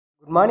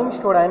Good morning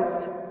students.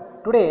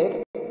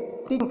 Today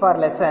teaching for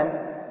lesson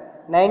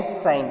 9th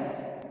science.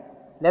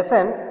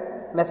 Lesson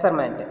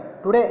measurement.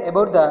 Today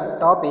about the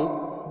topic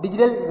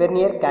digital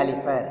Vernier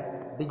Caliper.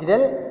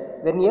 Digital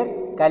Vernier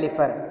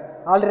Caliper.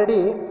 Already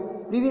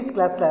previous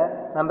class la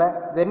நம்ம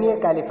Vernier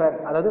Caliper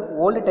அதாவது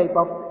old type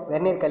of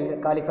Vernier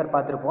Caliper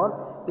பார்த்திருப்போம்.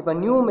 இப்போ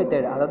new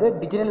method அதாவது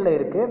டிஜிட்டல்ல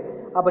இருக்கு.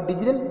 அப்ப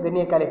digital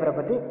Vernier Caliper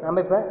பத்தி நம்ம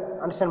இப்ப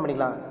அண்டர்ஸ்டாண்ட்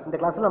பண்ணிக்கலாம். இந்த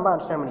கிளாஸ்ல நம்ம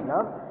அண்டர்ஸ்டாண்ட்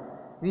பண்ணிக்கலாம்.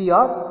 We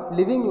are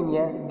living in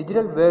a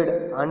digital world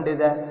and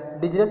the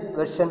digital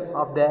version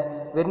of the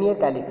Vernier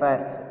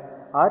calipers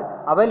are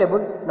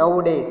available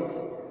nowadays.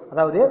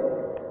 அதாவது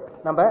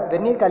நம்ம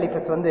Vernier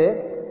calipers வந்து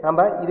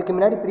நம்ம இதுக்கு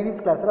முன்னாடி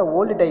ப்ரீவியஸ் கிளாஸில்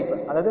ஓல்டு டைப்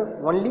அதாவது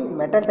ஒன்லி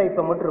மெட்டல்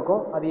டைப்பில் மட்டும்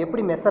இருக்கும். அது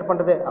எப்படி மெஷர்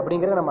பண்ணுறது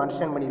அப்படிங்கிறத நம்ம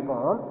அண்டர்ஸ்டாண்ட்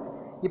பண்ணியிருக்கோம்.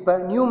 இப்போ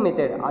நியூ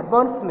மெத்தட்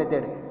அட்வான்ஸ்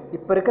மெத்தட்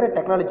இப்போ இருக்கிற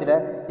டெக்னாலஜியில்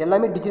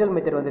எல்லாமே டிஜிட்டல்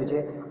மெத்தட்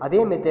வந்துருச்சு.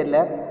 அதே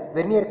மெத்தடில்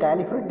Vernier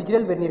caliper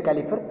digital Vernier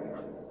caliper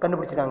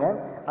கண்டுபிடிச்சிருக்காங்க.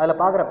 அதில்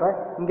பார்க்குறப்ப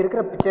இங்கே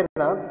இருக்கிற பிக்சர்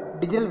தான்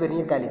டிஜிட்டல்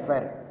Vernier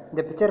caliper.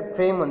 இந்த பிக்சர்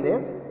ஃப்ரேம் வந்து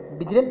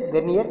டிஜிட்டல்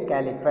Vernier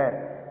caliper.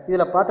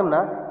 இதில்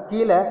பார்த்தோம்னா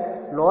கீழே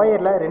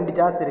லோயரில் 2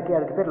 ஜாஸ் இருக்குது,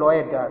 அதுக்கு பேர்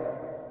லோயர் ஜாஸ்.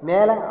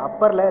 மேலே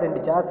அப்பரில்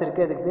 2 ஜாஸ்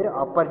இருக்குது, அதுக்கு பேர்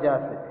அப்பர்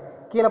ஜாஸ்.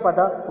 கீழே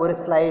பார்த்தா ஒரு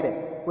ஸ்லைடு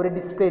ஒரு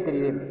டிஸ்பிளே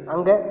தெரியுது.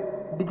 அங்கே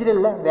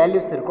டிஜிட்டலில்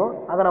வேல்யூஸ் இருக்கும்,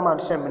 அதை நம்ம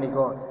அண்டர்ஸ்டாண்ட்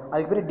பண்ணிக்குவோம்.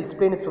 அதுக்கு பேர்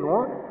டிஸ்பிளேன்னு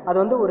சொல்லுவோம். அது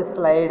வந்து ஒரு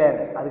ஸ்லைடர்,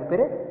 அதுக்கு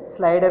பேர்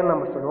ஸ்லைடர்னு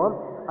நம்ம சொல்லுவோம்.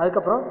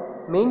 அதுக்கப்புறம்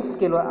மெயின்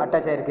ஸ்கேல்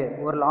அட்டாச் ஆகிருக்கு,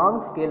 ஒரு லாங்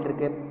ஸ்கேல்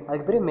இருக்குது,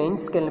 அதுக்கு பேர் மெயின்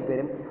ஸ்கேல்னு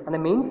பேர். அந்த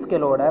மெயின்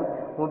ஸ்கேலோட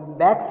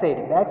பேக்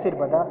சைடு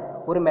பார்த்தா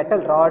ஒரு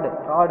மெட்டல் ராடு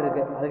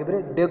இருக்குது, அதுக்கு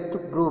பேர் டெப்த்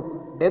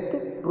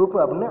ப்ரூஃப்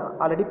அப்படின்னு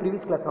ஆல்ரெடி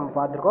ப்ரீவியஸ் கிளாஸ் நம்ம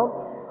பார்த்துருக்கோம்.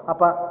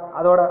 அப்போ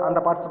அதோட அந்த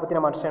பார்ட்ஸை பற்றி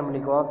நம்ம அண்டர்ஸ்டாண்ட்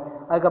பண்ணிக்குவோம்.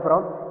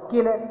 அதுக்கப்புறம்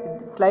கீழே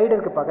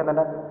ஸ்லைடருக்கு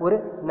பக்கத்தாண்ட ஒரு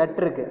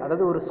நட் இருக்குது,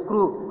 அதாவது ஒரு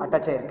ஸ்க்ரூ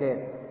அட்டாச் ஆகிருக்கு.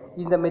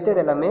 இந்த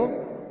மெத்தட் எல்லாமே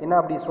என்ன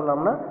அப்படி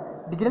சொல்லலாம்னா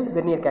டிஜிட்டல்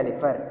Vernier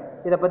caliper.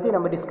 இதை பற்றி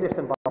நம்ம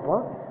டிஸ்கிரிப்ஷன்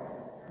பார்ப்போம்.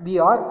 We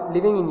are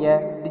living in a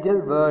digital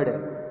world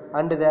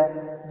and the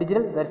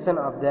digital version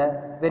of the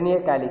Vernier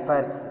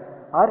calipers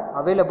are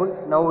available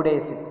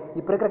nowadays.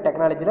 இப்போ இருக்கிற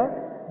டெக்னாலஜியில்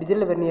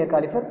டிஜிட்டல் Vernier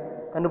caliper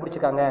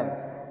கண்டுபிடிச்சிருக்காங்க.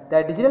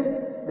 The digital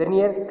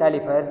Vernier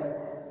calipers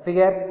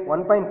figure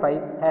 1.5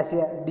 has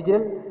a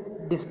digital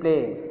display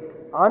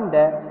on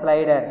the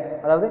slider.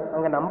 அதாவது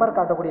அங்கே number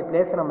காட்டக்கூடிய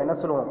பிளேஸை நம்ம என்ன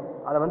சொல்லுவோம்,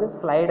 அதை வந்து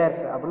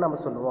ஸ்லைடர்ஸ் அப்படின்னு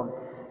நம்ம சொல்லுவோம்.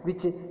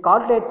 which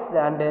calculates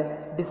and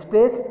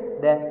displays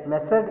the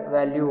measured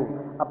value.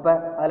 அப்போ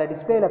அதில்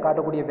டிஸ்பிளேயில்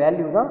காட்டக்கூடிய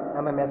வேல்யூ தான்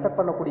நம்ம மெஷர்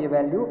பண்ணக்கூடிய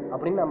வேல்யூ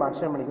அப்படின்னு நம்ம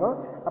அண்டர்ஸ்டாண்ட் பண்ணிக்கணும்.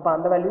 அப்போ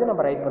அந்த வேல்யூ தான்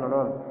நம்ம ரைட்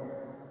பண்ணணும்.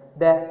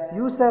 The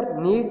user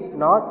need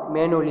not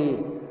manually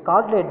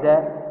calculate the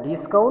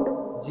discount,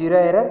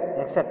 zero error,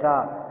 etc.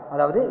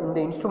 அதாவது இந்த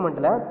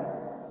இன்ஸ்ட்ருமெண்ட்டில்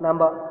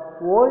நம்ம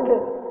ஓல்டு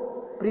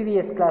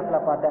ப்ரீவியஸ்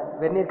கிளாஸில் பார்த்த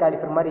Vernier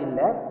caliper மாதிரி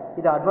இல்லை,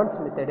 இது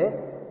அட்வான்ஸ் மெத்தடு.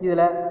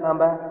 இதில்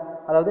நம்ம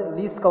அதாவது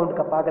லீஸ்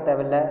கவுண்ட்டுக்கு பார்க்க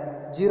தேவையில்லை,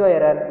 ஜீரோ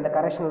எரர் இந்த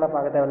கரெக்ஷன்லாம்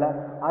பார்க்க தேவையில்லை.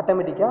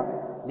 ஆட்டோமேட்டிக்காக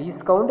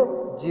lease count,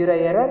 zero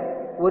error,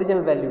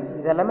 original value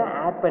இதெல்லாமே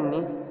ஆட் பண்ணி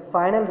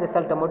ஃபைனல்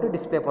ரிசல்ட்டை மட்டும்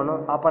டிஸ்பிளே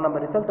பண்ணும். அப்போ நம்ம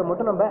ரிசல்ட்டை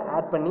மட்டும் நம்ம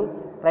ஆட் பண்ணி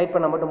ரைட்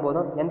பண்ண மட்டும்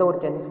போதும், எந்த ஒரு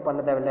சேஞ்சஸ்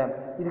பண்ண தேவையில்லை.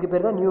 இதுக்கு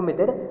பேர் தான் new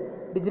method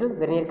digital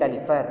Vernier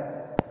caliper.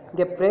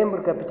 இங்கே ஃப்ரேம்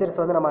இருக்க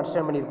பிக்சர்ஸ் வந்து நம்ம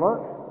அண்டர்ஸ்டாண்ட் பண்ணியிருக்கோம்.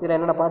 இதில்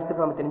என்னென்ன பார்ட்ஸ்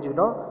இருக்கு நம்ம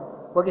தெரிஞ்சுக்கிட்டோம்.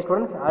 ஓகே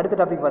ஸ்டூடெண்ட்ஸ், அடுத்த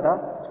டாபிக் பார்த்தா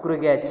ஸ்க்ரூ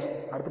கேஜ்.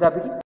 அடுத்த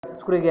டாபிக்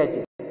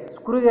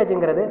ஸ்க்ரூ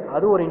கேஜுங்கிறது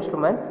அது ஒரு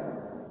இன்ஸ்ட்ருமெண்ட்.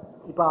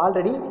 இப்போ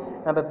ஆல்ரெடி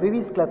நம்ம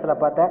ப்ரீவியஸ் கிளாஸில்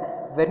பார்த்த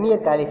Vernier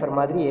caliper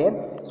மாதிரியே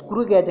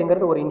ஸ்க்ரூ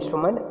கேஜுங்கிறது ஒரு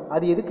இன்ஸ்ட்ருமெண்ட்.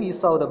 அது எதுக்கு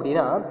யூஸ் ஆகுது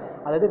அப்படின்னா,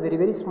 அதாவது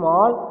வெரி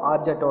ஸ்மால்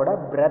ஆப்ஜெக்டோட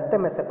பிரெத்தை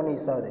மெஷர் பண்ணி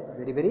யூஸ் ஆகுது.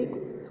 வெரி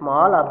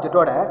ஸ்மால்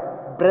ஆப்ஜெக்டோட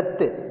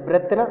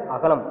பிரெத்துனா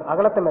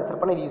அகலத்தை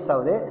மெஷர் பண்ணி யூஸ்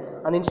ஆகுது.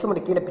 அந்த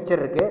இன்ஸ்ட்ருமெண்ட் கீழே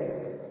பிக்சர் இருக்குது.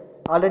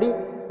 ஆல்ரெடி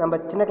நம்ம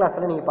சின்ன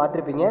கிளாஸில் நீங்கள்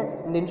பார்த்துருப்பீங்க.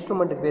 இந்த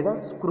இன்ஸ்ட்ருமெண்ட்டுக்கு பேர்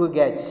தான் ஸ்க்ரூ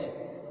கேஜ்.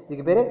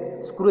 இதுக்கு பேர்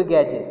ஸ்க்ரூ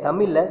கேஜ்,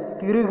 தமிழில்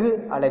திருகு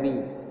அளவி,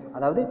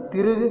 அதாவது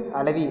திருகு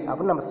அளவி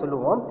அப்படின்னு நம்ம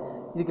சொல்லுவோம்.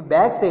 இதுக்கு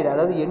பேக் சைடு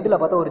அதாவது எண்டில்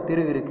பார்த்தா ஒரு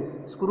திருகு இருக்குது,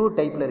 ஸ்க்ரூ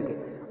டைப்பில் இருக்குது.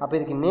 அப்போ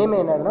இதுக்கு நேம்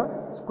என்னதுன்னா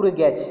ஸ்க்ரூ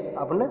கேஜ்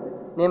அப்படின்னு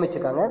நேம்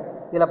வச்சுருக்காங்க.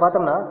 இதில்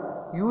பார்த்தோம்னா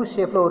யூ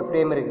ஷேப்பில் ஒரு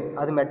ஃப்ரேம் இருக்குது,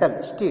 அது மெட்டல்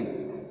ஸ்டீல்.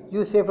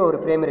 யூ ஷேப்பில் ஒரு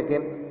ஃப்ரேம்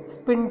இருக்குது.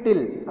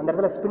 ஸ்பிண்டில், அந்த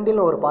இடத்துல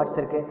ஸ்பிண்டில்னு ஒரு பார்ட்ஸ்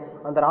இருக்குது.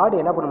 அந்த ராடு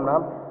என்ன பண்ணணும்னா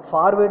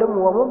ஃபார்வேர்டும்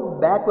மூவ் ஆகும்,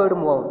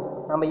 பேக்வேர்டும் மூவ் ஆகும்.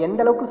 நம்ம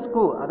எந்த அளவுக்கு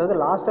ஸ்க்ரூ அதாவது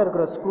லாஸ்ட்டாக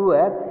இருக்கிற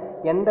ஸ்க்ரூவை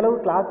எந்த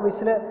அளவுக்கு கிளாக்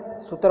வைஸில்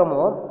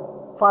சுற்றுறமோ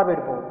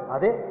ஃபார்வேர்டு போகும்.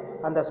 அது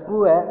அந்த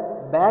ஸ்க்ரூவை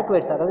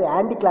பேக்வேர்ட்ஸ் அதாவது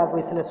ஆன்டி கிளாக்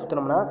வைஸில்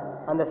சுற்றினோம்னா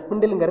அந்த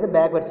ஸ்பிண்டிலுங்கிறது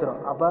பேக்வேர்ட்ஸ்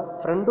வரும். அப்போ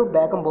ஃப்ரண்ட்டும்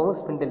பேக்கும் போகும்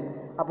ஸ்பிண்டில்.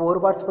 அப்போ ஒரு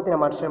பார்ட்ஸ் பற்றி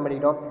நம்ம அண்டர்ஸ்டாண்ட்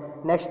பண்ணிக்கிட்டோம்.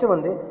 நெக்ஸ்ட்டு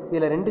வந்து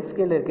இதில் 2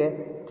 ஸ்கேல் இருக்குது.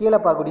 கீழே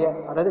பார்க்கக்கூடிய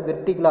அதாவது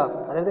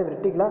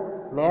வெர்டிகலாக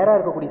நேராக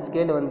இருக்கக்கூடிய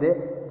ஸ்கேல் வந்து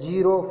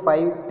 0,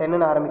 5,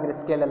 10ன்னு ஆரம்பிக்கிற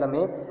ஸ்கேல்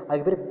எல்லாமே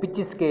அதுக்கு பேர்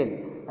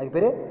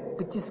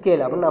பிச்சு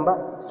ஸ்கேல் அப்படின்னு நம்ம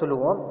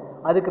சொல்லுவோம்.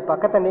 அதுக்கு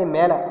பக்கத்தாண்டே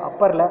மேலே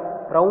அப்பரில்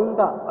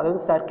ரவுண்டாக அதாவது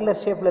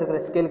சர்க்குலர் ஷேப்பில் இருக்கிற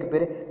ஸ்கேலுக்கு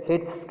பேர்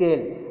ஹெட்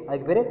ஸ்கேல்,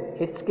 அதுக்கு பேர்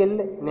ஹெட் ஸ்கேல்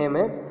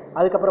நேமு.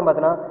 அதுக்கப்புறம்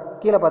பார்த்தோன்னா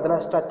கீழே பார்த்தோன்னா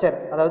ஸ்ட்ரக்சர்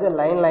அதாவது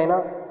லைனாக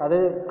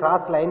அதாவது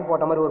கிராஸ் லைன்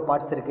போட்ட மாதிரி ஒரு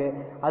பார்ட்ஸ் இருக்குது.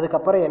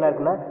 அதுக்கப்புறம் என்ன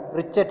இருக்குன்னா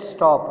ரிச்சர்ட்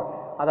ஸ்டாப்,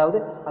 அதாவது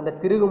அந்த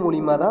திருகு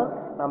மூலியமாக தான்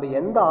நம்ம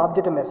எந்த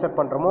ஆப்ஜெக்டை மெஷர்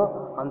பண்ணுறோமோ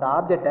அந்த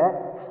ஆப்ஜெக்டை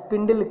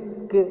ஸ்பிண்டில்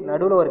ஸ்ப்ரிண்டுக்கு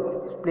நடுவில் ஒரு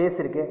பிளேஸ்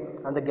இருக்குது,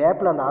 அந்த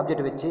கேப்பில் அந்த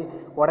ஆப்ஜெக்ட் வச்சு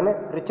உடனே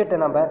ரிச்செட்டை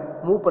நம்ம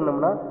மூவ்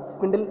பண்ணோம்னா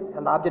ஸ்பிண்டில்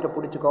அந்த ஆப்ஜெக்டை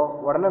பிடிச்சிக்கோ,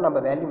 உடனே நம்ம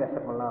வேல்யூ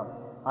மெஷர் பண்ணலாம்.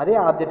 அதே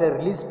ஆப்ஜெக்டை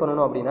ரிலீஸ்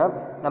பண்ணணும் அப்படின்னா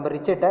நம்ம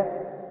ரிச்செட்டை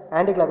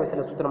ஆன்டி கிளாக்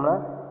வைஸில் சுற்றினோம்னா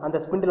அந்த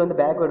ஸ்பிண்டில் வந்து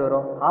பேக்வேர்டு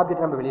வரும்,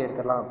 ஆப்ஜெக்ட் நம்ம வெளியே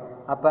எடுத்துடலாம்.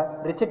 அப்போ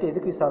ரிச்செட்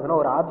எதுக்கு யூஸ் ஆகுதுன்னா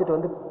ஒரு ஆப்ஜெக்ட்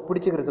வந்து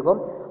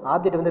பிடிச்சிக்கிறதுக்கும்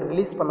ஆப்ஜெக்ட் வந்து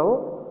ரிலீஸ்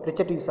பண்ணவும்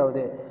ரிச்செட் யூஸ்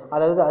ஆகுது.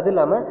 அதாவது அது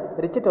இல்லாமல்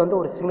ரிச்செட் வந்து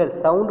ஒரு சிக்னல்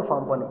சவுண்டு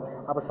ஃபார்ம் பண்ணும்.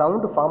 அப்போ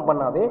சவுண்டு ஃபார்ம்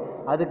பண்ணாவே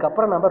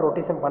அதுக்கப்புறம் நம்ம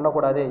ரொட்டேஷன்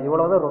பண்ணக்கூடாது,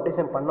 இவ்வளோ தான்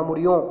ரொட்டேஷன் பண்ண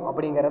முடியும்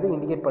அப்படிங்கிறது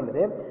இண்டிகேட்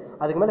பண்ணுது.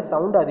 அதுக்கு மேலே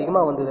சவுண்டு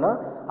அதிகமாக வந்ததுன்னா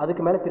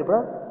அதுக்கு மேலே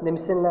திருப்பினா இந்த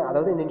மிஷினில்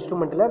அதாவது இந்த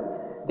இன்ஸ்ட்ருமெண்ட்டில்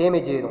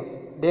டேமேஜ்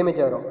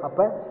ஆகிரும்.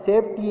 அப்போ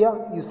சேஃப்டியாக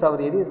யூஸ்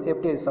ஆகுது. எது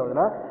சேஃப்டியாக யூஸ்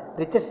ஆகுதுன்னா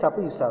ரிச்செட் ஸ்டாப்பு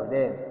யூஸ்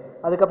ஆகுது.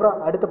 அதுக்கப்புறம்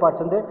அடுத்த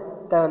பார்ட்ஸ் வந்து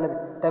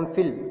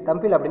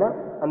தம்பில் அப்படின்னா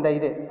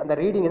அந்த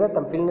ரீடிங் தான்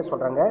தம்பில்னு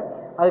சொல்கிறாங்க.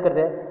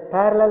 அதுக்கடுத்து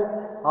பேரலல்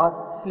ஆர்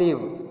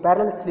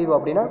ஸ்லீவ்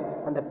அப்படின்னா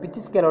அந்த பிச்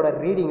ஸ்கேலோட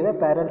ரீடிங் தான்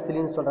பேரலல்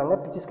ஸ்லீவ்னு சொல்கிறாங்க.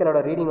 பிச் ஸ்கேலோட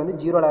ரீடிங் வந்து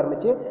 0ல்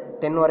ஆரம்பித்து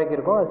 10 வரைக்கும்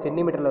இருக்கும், அது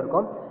சென்டிமீட்டரில்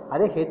இருக்கும்.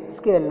 அதே ஹெட்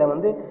ஸ்கேலில்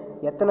வந்து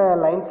எத்தனை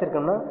லைன்ஸ்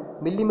இருக்குன்னா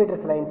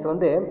மில்லிமீட்டர்ஸ் லைன்ஸ்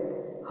வந்து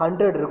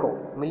 100 இருக்கும்,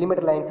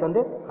 மில்லிமீட்டர் லைன்ஸ்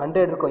வந்து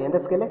 100 இருக்கும். எந்த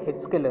ஸ்கேலில்?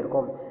 ஹெட் ஸ்கேலில்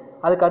இருக்கும்.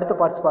 அதுக்கு அடுத்த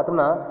பார்ட்ஸ்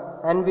பார்த்தோம்னா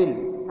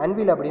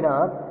அன்வில் அப்படின்னா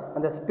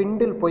அந்த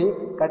ஸ்பிண்டில் போய்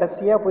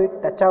கடைசியாக போய்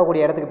டச்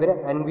ஆகக்கூடிய இடத்துக்கு பேர்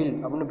அன்வில்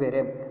அப்படின்னு பேர்.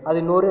 அது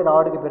இன்னொரு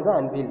ராடுக்கு பேர் தான்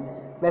அன்வில்.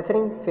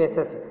 மெஷரிங்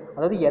ஃபேஸஸ்,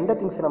 அதாவது எந்த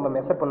திங்ஸ் நம்ம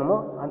மெஷர் பண்ணுமோ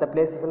அந்த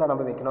பிளேசஸ்லாம்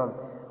நம்ம வைக்கணும்.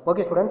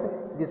 ஓகே ஸ்டூடெண்ட்ஸ்,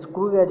 இது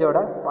ஸ்க்ரூ கேஜோட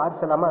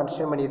பார்ட்ஸ் எல்லாமே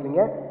அண்டர்ஸ்டாண்ட்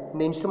பண்ணியிருப்பீங்க.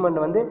 இந்த இன்ஸ்ட்ருமெண்ட்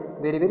வந்து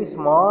வெரி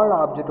ஸ்மால்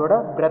ஆப்ஜெக்டோட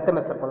பிரெத்தை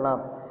மெஷர்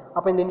பண்ணலாம்.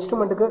 அப்போ இந்த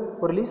இன்ஸ்ட்ருமெண்ட்டுக்கு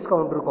ஒரு லீஸ்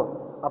கவுண்ட் இருக்கும்.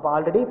 அப்போ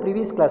ஆல்ரெடி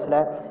ப்ரீவியஸ் கிளாஸில்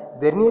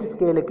வெர்னியர்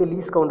ஸ்கேலுக்கு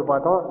லீஸ் கவுண்ட்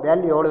பார்த்தோம்.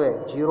 வேல்யூ எவ்வளவு?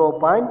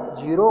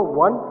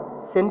 0.01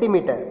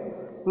 சென்டிமீட்டர்.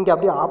 இங்கே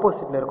அப்படியே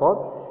ஆப்போசிட்டில் இருக்கும்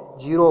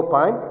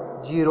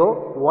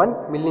 0.01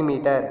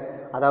 மில்லிமீட்டர்.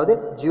 அதாவது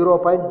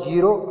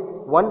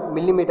 0.01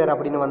 மில்லிமீட்டர்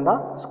அப்படின்னு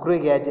வந்தால் ஸ்க்ரூ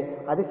கேஜ்,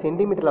 அது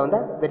சென்டிமீட்டரில்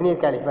வந்தால்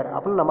வெர்னியர் கேலிஃபர்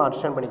அப்படின்னு நம்ம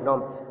அண்டர்ஸ்டாண்ட்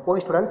பண்ணிக்கணும்.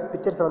 ஓகே ஸ்டூடெண்ட்ஸ்,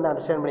 பிக்சர்ஸை வந்து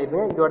அண்டர்ஸ்டாண்ட்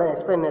பண்ணியிருப்பீங்க. இதோட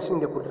எக்ஸ்பிளனேஷன்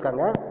இங்கே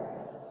கொடுத்துருக்காங்க.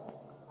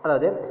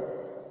 அதாவது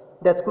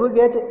the screw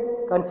gauge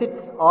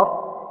consists of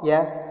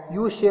a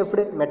U-shaped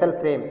metal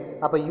frame.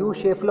 அப்போ U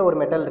ஷேப்பில் ஒரு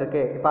மெட்டல்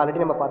இருக்குது. இப்போ ஆல்ரெடி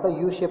நம்ம பார்த்தோம்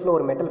U ஷேப்பில்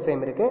ஒரு மெட்டல்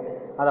ஃப்ரேம் இருக்குது,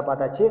 அதை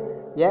பார்த்தாச்சு.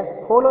 a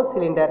hollow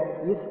cylinder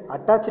is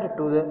attached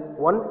to the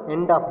one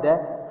end of the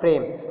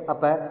frame.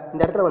 அப்போ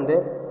இந்த இடத்துல வந்து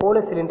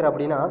ஹோலோ சிலிண்டர்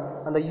அப்படின்னா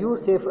அந்த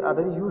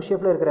அதாவது U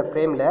ஷேப்பில் இருக்கிற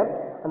ஃப்ரேமில்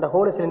அந்த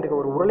ஹோலோ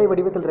சிலிண்டருக்கு ஒரு உருளை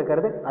வடிவத்தில்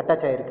இருக்கிறது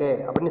அட்டாச் ஆகிருக்கு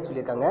அப்படின்னு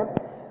சொல்லியிருக்காங்க.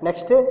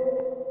 Next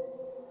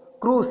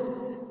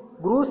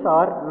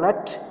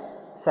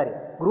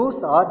grooves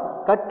are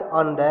cut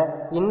on the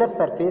inner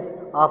surface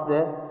of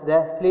the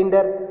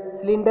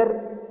cylinder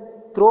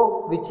through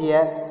which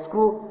a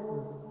screw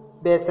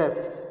passes.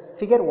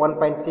 Figure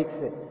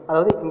 1.6.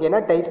 அதாவது இங்கே என்ன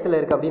டைப்ஸில்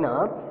இருக்குது அப்படின்னா,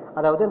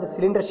 அதாவது அந்த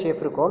சிலிண்டர்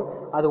ஷேப் இருக்கும்,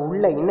 அது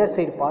உள்ள இன்னர்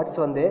சைடு பார்ட்ஸ்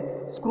வந்து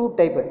ஸ்க்ரூ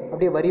டைப்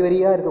அப்படியே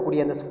வரியாக இருக்கக்கூடிய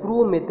அந்த ஸ்க்ரூ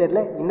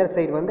மெத்தடில் இன்னர்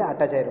சைடு வந்து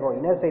அட்டாச் ஆகிருக்கும்.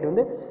 இன்னர் சைடு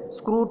வந்து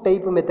ஸ்க்ரூ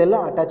டைப் மெத்தடில்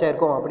அட்டாச்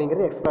ஆகிருக்கும்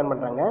அப்படிங்கிறது எக்ஸ்பிளைன்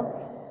பண்ணுறாங்க.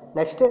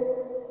 Next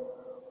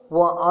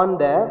on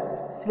the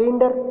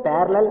cylinder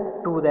parallel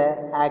to the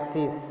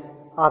axis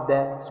of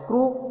the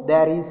screw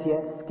there is a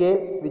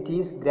scale which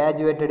is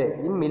graduated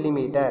in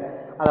millimeter.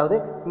 அதாவது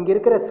இங்கே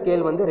இருக்கிற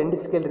ஸ்கேல் வந்து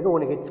 2 ஸ்கேல் இருக்குது,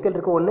 ஒன்று ஹெட் ஸ்கேல்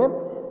இருக்குது, ஒன்று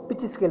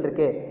பிச் ஸ்கேல்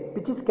இருக்குது.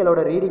 பிச்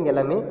ஸ்கேலோட ரீடிங்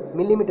எல்லாமே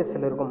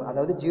மில்லிமீட்டர்ஸில் இருக்கும்.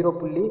 அதாவது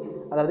 0.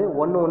 அதாவது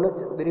ஒன்று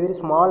வெரி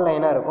ஸ்மால்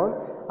லைனாக இருக்கும்.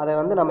 அதை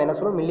வந்து நம்ம என்ன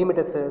சொல்லுவோம்?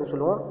 மில்லிமீட்டர்ஸ்னு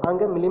சொல்லுவோம்.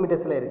 அங்கே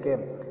மில்லிமீட்டர்ஸில்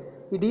இருக்குது.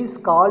 It is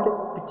called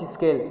pitch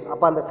scale.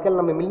 அப்போ அந்த ஸ்கேல்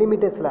நம்ம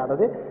மில்லிமீட்டர்ஸில்,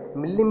 அதாவது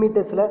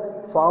மில்லிமீட்டர்ஸில்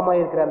ஃபார்ம்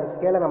ஆகிருக்கிற அந்த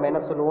ஸ்கேலை நம்ம என்ன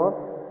சொல்லுவோம்?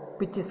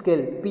 பிச்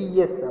ஸ்கேல்,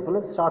 பிஎஸ்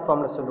அப்படின்னு ஷார்ட்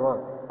ஃபார்மில் சொல்லுவோம்.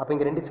 அப்போ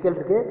இங்கே 2 ஸ்கேல்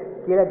இருக்குது.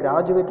 கீழே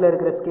கிராஜுவேட்டில்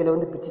இருக்கிற ஸ்கேல்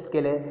வந்து பிச்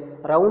ஸ்கேலு,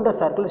 ரவுண்டாக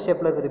சர்க்கிள்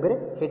ஷேப்பில் இருக்கிறது பேர்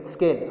ஹெட்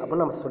ஸ்கேல்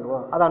அப்படின்னு நம்ம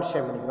சொல்லுவோம். அதை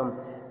அண்டர்ஸ்டாண்ட் பண்ணிக்கணும்.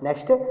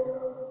 Next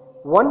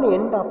one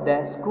end of the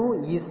screw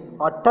is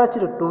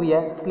attach to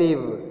a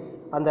sleeve.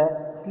 அந்த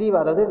ஸ்லீவ்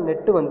அதாவது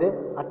நெட்டு வந்து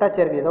அட்டாச்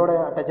ஆகிருக்கு. எதோட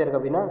அட்டாச் ஆகிருக்கு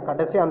அப்படின்னா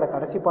அந்த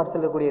கடைசி பார்ட்ஸில்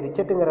இருக்கக்கூடிய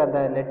ரிச்செட்டுங்கிற அந்த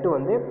நெட்டு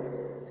வந்து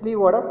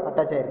ஸ்லீவோட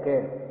அட்டாச் ஆகிருக்கு.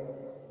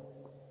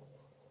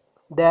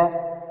 The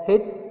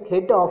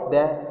head of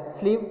the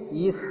sleeve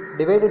is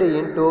divided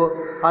into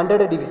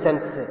 100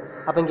 divisions.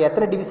 அப்போ இங்கே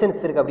எத்தனை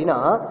டிவிஷன்ஸ் இருக்குது அப்படின்னா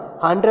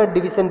 100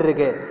 டிவிஷன்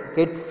இருக்குது.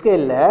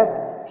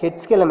 ஹெட்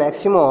ஸ்கேலில்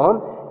மேக்ஸிமம்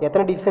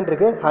எத்தனை டிவிஷன்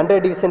இருக்குது? 100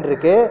 டிவிஷன்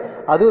இருக்குது.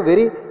 அதுவும்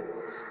வெரி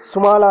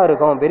ஸ்மாலாக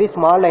இருக்கும், வெரி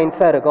ஸ்மால்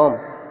லைன்ஸாக இருக்கும்.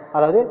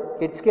 அதாவது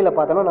ஹெட் ஸ்கேலில்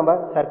பார்த்தோன்னா நம்ம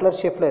சர்க்குலர்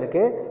ஷேப்பில்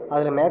இருக்குது,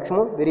 அதில்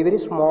மேக்ஸிமம் வெரி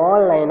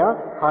ஸ்மால் லைனாக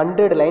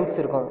 100 லைன்ஸ்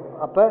இருக்கும்.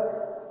 அப்போ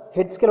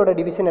ஹெட் ஸ்கேலோட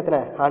டிவிஷன் எத்தனை?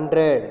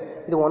 100.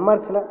 இது 1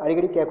 மார்க்ஸில்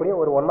அடிக்கடி கேட்கக்கூடிய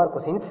ஒரு 1 mark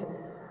questions.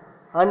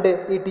 And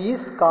it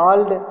is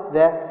called the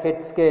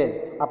head scale.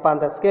 அப்போ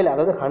அந்த ஸ்கேல்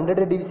அதாவது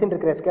 100 டிவிஷன்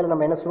இருக்கிற ஸ்கேலை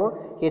நம்ம என்ன சொல்லுவோம்?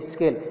 Head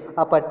scale.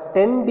 அப்போ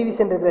 10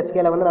 டிவிஷன் இருக்கிற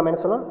ஸ்கேலை வந்து நம்ம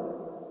என்ன சொல்லுவோம்?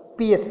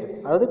 பிஎஸ்,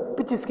 அதாவது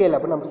பிச் ஸ்கேல்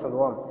அப்படின்னு நம்ம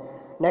சொல்லுவோம்.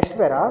 நெக்ஸ்ட்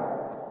பேரா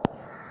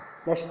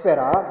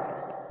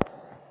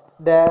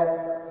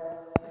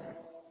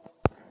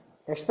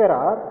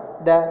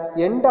the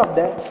end of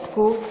the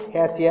screw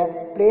has a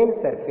plane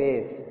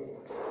surface.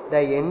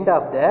 The end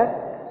of the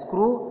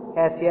screw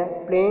has a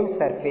plane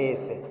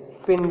surface.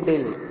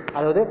 Spindle,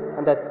 அதாவது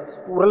அந்த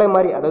உருளை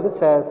மாதிரி, அதாவது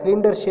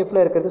சிலிண்டர்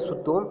ஷேப்பில் இருக்கிறது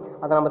சுற்றும்,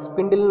 அதை நம்ம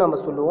ஸ்பிண்டில்னு நம்ம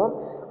சொல்லுவோம்.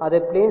 அது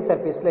பிளேன்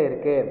சர்ஃபேஸில்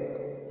இருக்குது.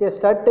 A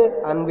stud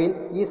anvil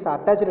is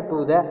attached to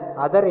the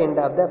other end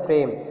of the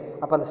frame.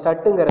 அப்போ அந்த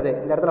ஸ்டட்டுங்கிறது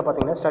இந்த இடத்துல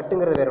பார்த்தீங்கன்னா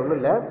ஸ்டட்டுங்கிறது வேறு ஒன்றும்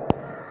இல்லை.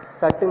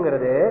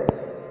 ஸ்டட்டுங்கிறது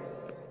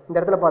இந்த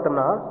இடத்துல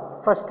பார்த்தோம்னா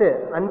ஃபஸ்ட்டு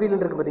அன்வீல்னு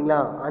இருக்குது பார்த்தீங்களா,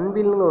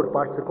 அன்வீல்னு ஒரு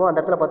பார்ட்ஸ் இருக்கும். அந்த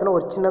இடத்துல பார்த்தோன்னா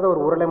ஒரு சின்னதாக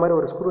ஒரு உருளை மாதிரி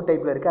ஒரு ஸ்க்ரூ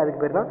டைப்பில் இருக்குது.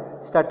 அதுக்கு பேர் தான்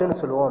ஸ்டட்டுன்னு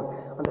சொல்லுவோம்.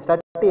 அந்த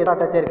ஸ்டட்டு எதாவது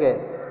அட்டாச் ஆகிருக்கு,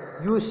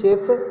 யூ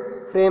ஷேப்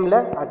ஃப்ரேமில்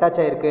அட்டாச்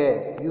ஆகிருக்கு.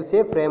 யூ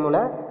ஷேப்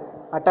ஃப்ரேமில்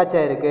அட்டாச்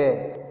ஆகிருக்கு.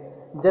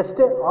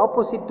 Just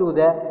opposite to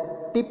the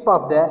tip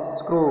of the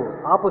screw,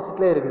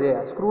 ஆப்போசிட்டில் இருக்குது,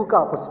 ஸ்க்ரூக்கு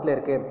ஆப்போசிட்டில்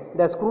இருக்குது.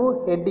 த screw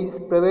head is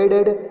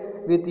provided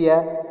with a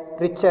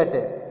Richard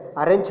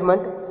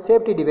arrangement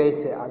safety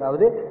device.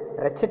 அதாவது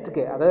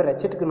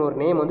ரெச்செட்டுக்குன்னு ஒரு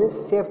நேம் வந்து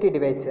சேஃப்டி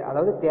டிவைஸ்.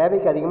 அதாவது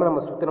தேவைக்கு அதிகமாக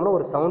நம்ம சுற்றினோம்னா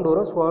ஒரு சவுண்டு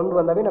வரும், சவுண்டு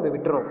வந்தாவே நம்ம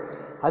விட்டுறோம்.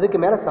 அதுக்கு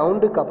மேலே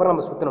சவுண்டுக்கு அப்புறம்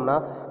நம்ம சுற்றினோம்னா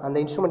அந்த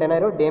இன்ஸ்ட்ருமெண்ட் என்ன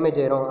ஆயிரும்,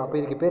 டேமேஜ் ஆயிரும். அப்போ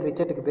இதுக்கு பேர்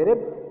ரிச்செட்டுக்கு பேர்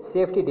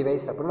சேஃப்டி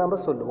டிவைஸ் அப்படின்னு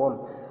நம்ம சொல்லுவோம்.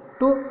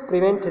 To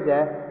prevent the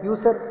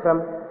user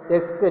from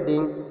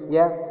எக்ஸ்கட்டிங்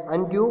a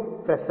undue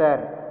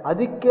pressure,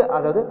 அதுக்கு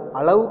அதாவது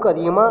அளவுக்கு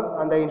அதிகமாக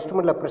அந்த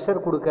இன்ஸ்ட்ருமெண்ட்டில்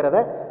ப்ரெஷர் கொடுக்கறத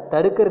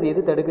தடுக்கிறது.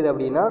 எது தடுக்குது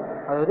அப்படின்னா,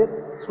 அதாவது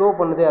ஸ்லோ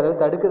பண்ணுது, அதாவது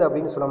தடுக்குது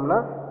அப்படின்னு சொன்னோம்னா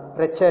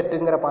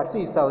ரெச்செட்டுங்கிற பார்ட்ஸ்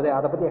யூஸ் ஆகுது.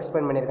 அதை பற்றி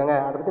எக்ஸ்பிளைன் பண்ணியிருக்காங்க.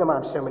 அதை பற்றி நம்ம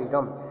அண்டர்ஸ்டாண்ட்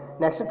பண்ணிட்டோம்.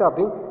 Next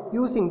topic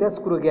using the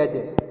screw gauge.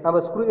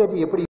 நம்ம ஸ்க்ரூ கேஜ்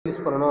எப்படி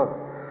யூஸ் பண்ணணும்,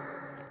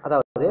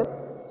 அதாவது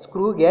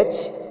ஸ்க்ரூ கேஜ்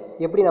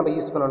எப்படி நம்ம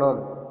யூஸ் பண்ணணும்.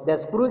 த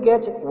screw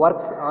gauge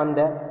works on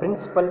the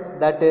principal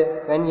that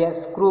when a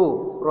screw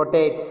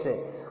rotates.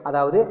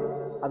 அதாவது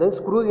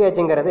ஸ்க்ரூ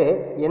கேஜுங்கிறது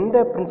எந்த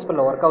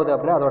பிரின்சிபலில் ஒர்க் ஆகுது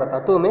அப்படின்னா அதோட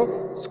தத்துவமே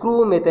ஸ்க்ரூ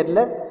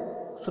மெத்தடில்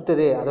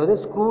சுற்றுது. அதாவது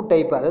ஸ்க்ரூ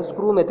டைப், அதாவது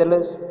ஸ்க்ரூ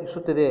மெத்தடில்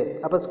சுற்றுது.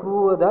 அப்போ ஸ்க்ரூ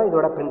தான்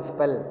இதோட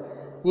principal.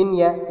 In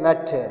a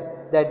nut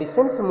the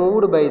distance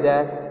moved by the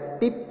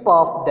tip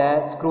of the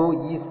screw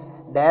is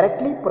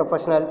directly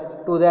proportional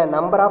to the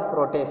number of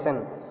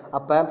rotation.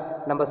 அப்போ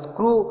நம்ம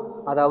ஸ்க்ரூ,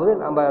 அதாவது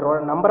நம்ம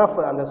நம்பர் ஆஃப்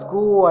அந்த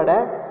ஸ்க்ரூவோட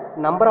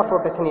நம்பர் ஆஃப்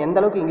ரொட்டேஷன் எந்த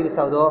அளவுக்கு இன்க்ரீஸ்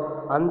ஆகுதோ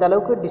அந்த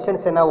அளவுக்கு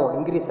டிஸ்டன்ஸ் என்ன ஆகும்,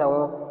 இன்க்ரீஸ்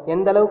ஆகும்.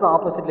 எந்த அளவுக்கு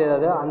ஆப்போசிட்டில்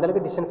ஏதாவது அந்த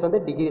அளவுக்கு டிஸ்டன்ஸ் வந்து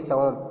டிக்ரீஸ்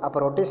ஆகும். அப்போ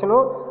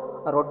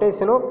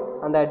ரொட்டேஷனும்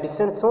அந்த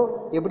டிஸ்டன்ஸும்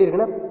எப்படி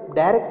இருக்குன்னா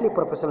டைரக்ட்லி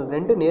ப்ரொபோஷனல்,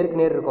 ரெண்டும் நேருக்கு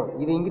நேர் இருக்கும்.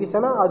 இது இன்க்ரீஸ்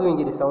ஆனால் அதுவும்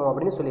இன்க்ரீஸ் ஆகும்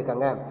அப்படின்னு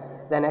சொல்லியிருக்காங்க.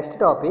 The next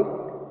topic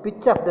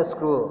pitch of the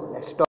screw.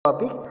 Next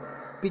topic,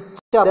 pitch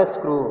of the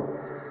screw.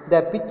 The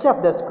pitch of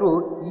the screw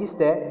is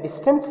the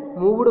distance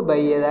moved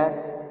by the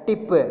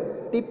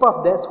tip of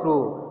the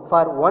screw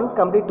for one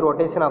complete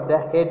rotation of the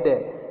head.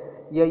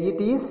 It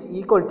is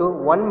equal to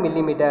 1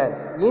 millimeter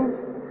in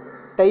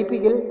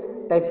typical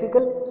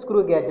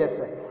screw gauges.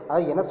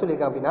 அது என்ன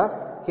சொல்லியிருக்காங்க அப்படின்னா,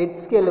 head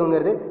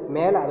ஸ்கேலுங்கிறது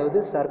மேலே, அதாவது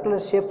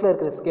circular ஷேப்பில்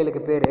இருக்கிற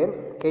ஸ்கேலுக்கு பேர்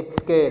head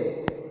scale.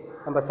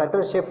 நம்ம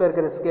சர்க்குலர் ஷேப்பில்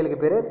இருக்கிற ஸ்கேலுக்கு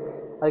பேர்,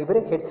 அதுக்கு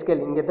பேர் ஹெட்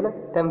ஸ்கேல். இங்கே இடத்துல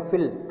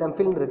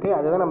டெம்ஃபில்னு இருக்குது,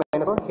 அதுதான் நம்ம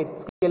என்ன சொல்லுவோம், ஹெட்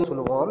ஸ்கேல்னு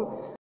சொல்லுவோம்.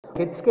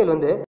 ஹெட் ஸ்கேல்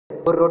வந்து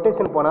ஒரு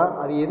ரொட்டேஷன் போனால்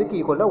அது எதுக்கு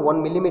ஈக்குவல்னா 1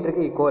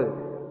 மில்லிமீட்டருக்கு ஈக்குவல்.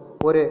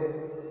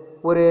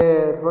 ஒரு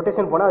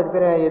ரொட்டேஷன் போனால் அதுக்கு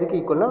பேர் எதுக்கு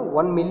ஈக்குவல்னா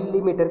 1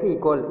 மில்லிமீட்டருக்கு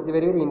ஈக்குவல். இது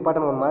very very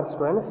important one mark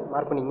students,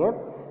 mark பண்ணிங்க.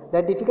 த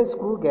டிஃபிகல்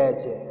ஸ்க்ரூ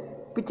கேஜ்.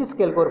 பிச்சு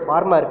ஸ்கேலுக்கு ஒரு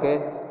ஃபார்முலா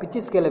இருக்குது. பிச்சு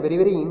ஸ்கேலில் வெரி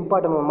வெரி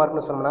இம்பார்ட்டன்ட் ஒன்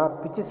மார்க்னு சொன்னோம்னா,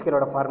 பிச்சு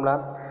ஸ்கேலோட formula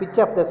pitch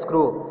of the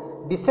screw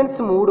distance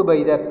moved by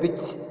the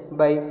pitch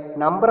by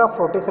number of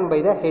rotation by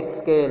the head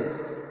scale.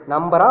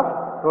 Number of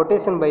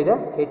rotation by the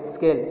head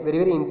scale, very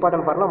very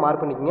important formula, mark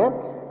பண்ணிக்கங்க.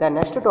 The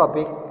next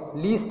topic,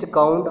 least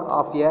count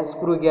of a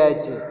screw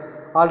gauge.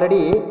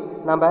 Already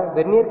நம்ம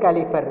vernier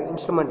calliper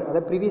instrument,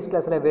 அதாவது previous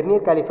கிளாஸில்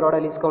vernier கேலிஃபரோட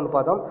least count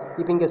பார்த்தோம்.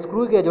 இப்போ இங்கே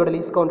screw கேஜோட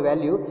least count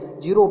value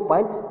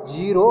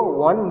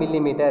 0.01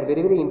 millimetre.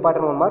 Very very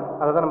important one mark,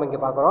 அதை தான் நம்ம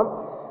இங்கே பார்க்குறோம்.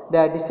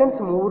 The distance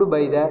moved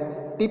by the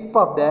tip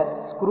of the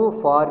screw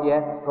for a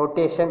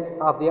rotation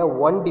of a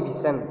one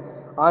division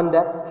on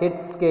the head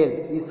scale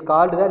is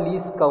called the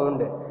least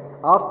count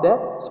of the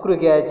screw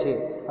gauge.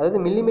 அதாவது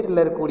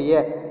மில்லிமீட்டரில் இருக்கக்கூடிய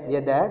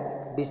the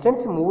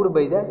distance moved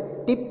by the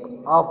tip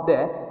of the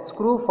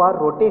screw for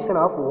rotation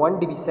of one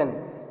division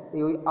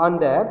on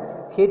the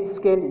head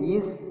scale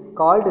is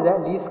called the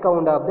least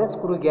count of the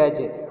screw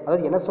gauge.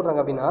 அதாவது என்ன சொல்கிறாங்க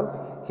அப்படின்னா,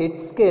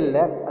 head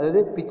ஸ்கேலில், அதாவது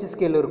பிச்சு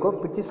scale இருக்கும்,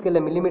 பிச்சு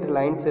ஸ்கேலில் மில்லிமீட்டர்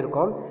லைன்ஸ்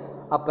இருக்கும்.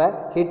 அப்போ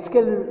ஹெட்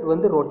ஸ்கேல்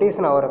வந்து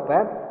ரொட்டேஷன் ஆகிறப்ப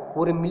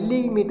ஒரு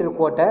மில்லிமீட்டர்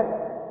கோட்டை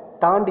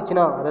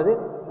தாண்டிச்சுன்னா, அதாவது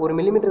ஒரு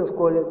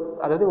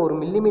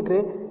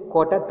மில்லிமீட்டர்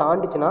கோட்டை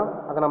தாண்டிச்சுன்னா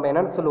அதை நம்ம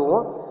என்னென்னு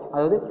சொல்லுவோம்,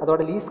 அதாவது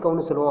அதோட லீஸ்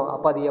கவுண்ட்னு சொல்லுவோம்.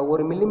 அப்போ அது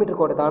ஒரு மில்லிமீட்டர்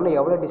கோட்டை தாண்டி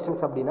எவ்வளோ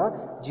டிஸ்டன்ஸ் அப்படின்னா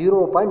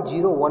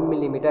 0.01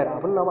 மில்லிமீட்டர்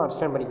அப்படின்னு நம்ம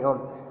அண்டர்ஸ்டாண்ட்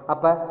பண்ணிக்கணும்.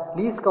 அப்போ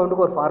லீஸ்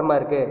கவுண்ட்டுக்கு ஒரு ஃபார்முலா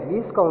இருக்குது.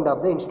 Lease count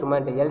of the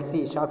instrument,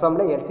 LC, short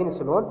ஃபார்மில் எல்சின்னு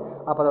சொல்லுவோம்.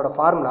 அப்போ அதோட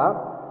formula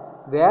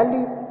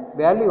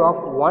value of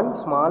one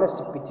smallest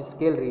pitch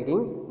scale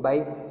reading by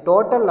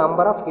total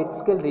number of head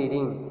scale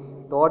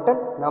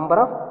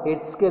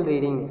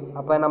reading.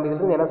 அப்போ நம்ம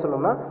இதிலிருந்து என்ன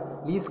சொல்லணும்னா,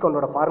 lease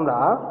கவுண்டோட formula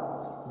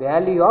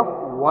value of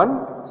one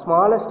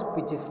smallest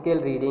pitch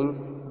scale reading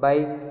by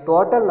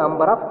total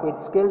number of head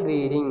scale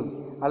reading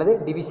அல்லது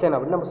division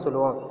அப்படின்னு நம்ம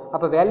சொல்லுவோம்.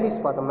 அப்போ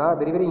வேல்யூஸ் பார்த்தோம்னா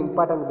வெரி வெரி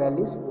இம்பார்ட்டன்ட்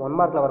வேல்யூஸ், 1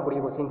 மார்க்கில் வரக்கூடிய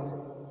questions.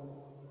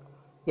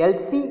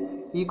 LC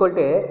equal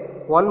to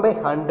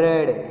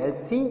 1/100,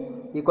 LC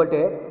equal to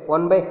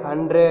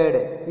 1/100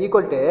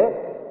 equal to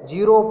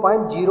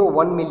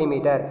 0.01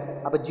 millimeter.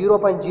 அப்போ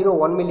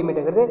 0.01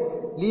 millimeter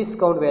least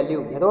count value.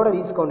 எதோட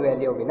லீஸ்ட் கவுண்ட்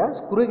வேல்யூ அப்படின்னா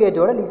screw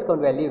கேஜோட least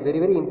count value. Very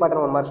very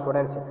important 1 mark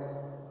students.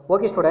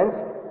 Okay students,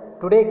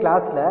 today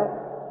கிளாஸில்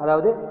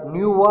அதாவது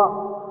நியூவாக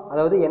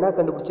அதாவது என்ன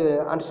கண்டுபிடிச்சி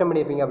அண்டர்ஸ்டாண்ட்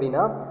பண்ணியிருப்பீங்க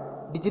அப்படின்னா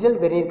டிஜிட்டல்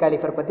வெர்னியர்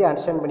காலிஃபர் பற்றி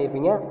அண்டர்ஸ்டாண்ட்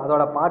பண்ணியிருப்பீங்க.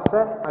 அதோட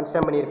பார்ட்ஸை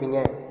அண்டர்ஸ்டாண்ட் பண்ணியிருப்பீங்க.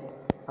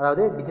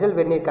 அதாவது டிஜிட்டல்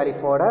வெர்னியர்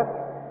காலிஃபரோட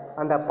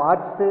அந்த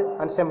பார்ட்ஸு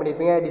அண்டர்ஸ்டாண்ட்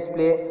பண்ணியிருப்பீங்க.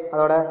 டிஸ்பிளே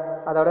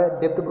அதோட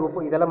டெப்த் குரூப்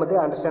இதெல்லாம் வந்து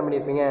அண்டர்ஸ்டாண்ட்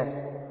பண்ணியிருப்பீங்க.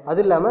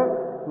 அது இல்லாமல்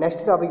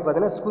நெக்ஸ்ட் டாபிக்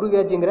பார்த்தீங்கன்னா screw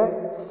கேஜுங்கிற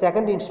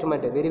second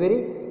instrument, very very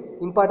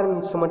important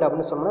instrument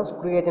அப்படின்னு சொன்னால்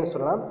ஸ்க்ரூ கேஜ்னு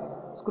சொல்லலாம்.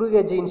 ஸ்க்ரூ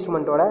கேஜ்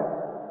இன்ஸ்ட்ருமெண்ட்டோட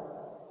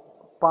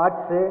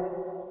பார்ட்ஸு,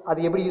 அது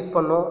எப்படி யூஸ்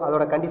பண்ணணும்,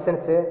 அதோட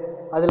கண்டிஷன்ஸு,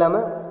 அது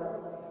இல்லாமல்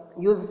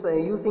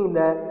யூஸிங்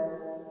இந்த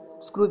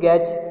ஸ்க்ரூ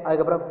கேஜ்,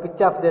 அதுக்கப்புறம்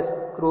பிச் ஆஃப் த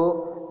ஸ்க்ரூ,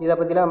 இதை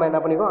பற்றிலாம் நம்ம என்ன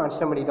பண்ணிக்கோம்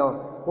அண்டர்ஸ்டாண்ட் பண்ணிட்டோம்.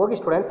 ஓகே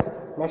ஸ்டூடெண்ட்ஸ்,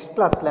 நெக்ஸ்ட்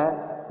கிளாஸில்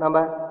நம்ம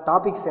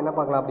டாபிக்ஸ் என்ன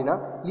பார்க்கலாம் அப்படின்னா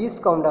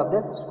least count of the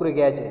screw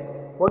gauge.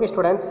 Okay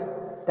students,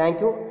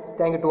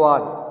 thank you to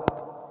all.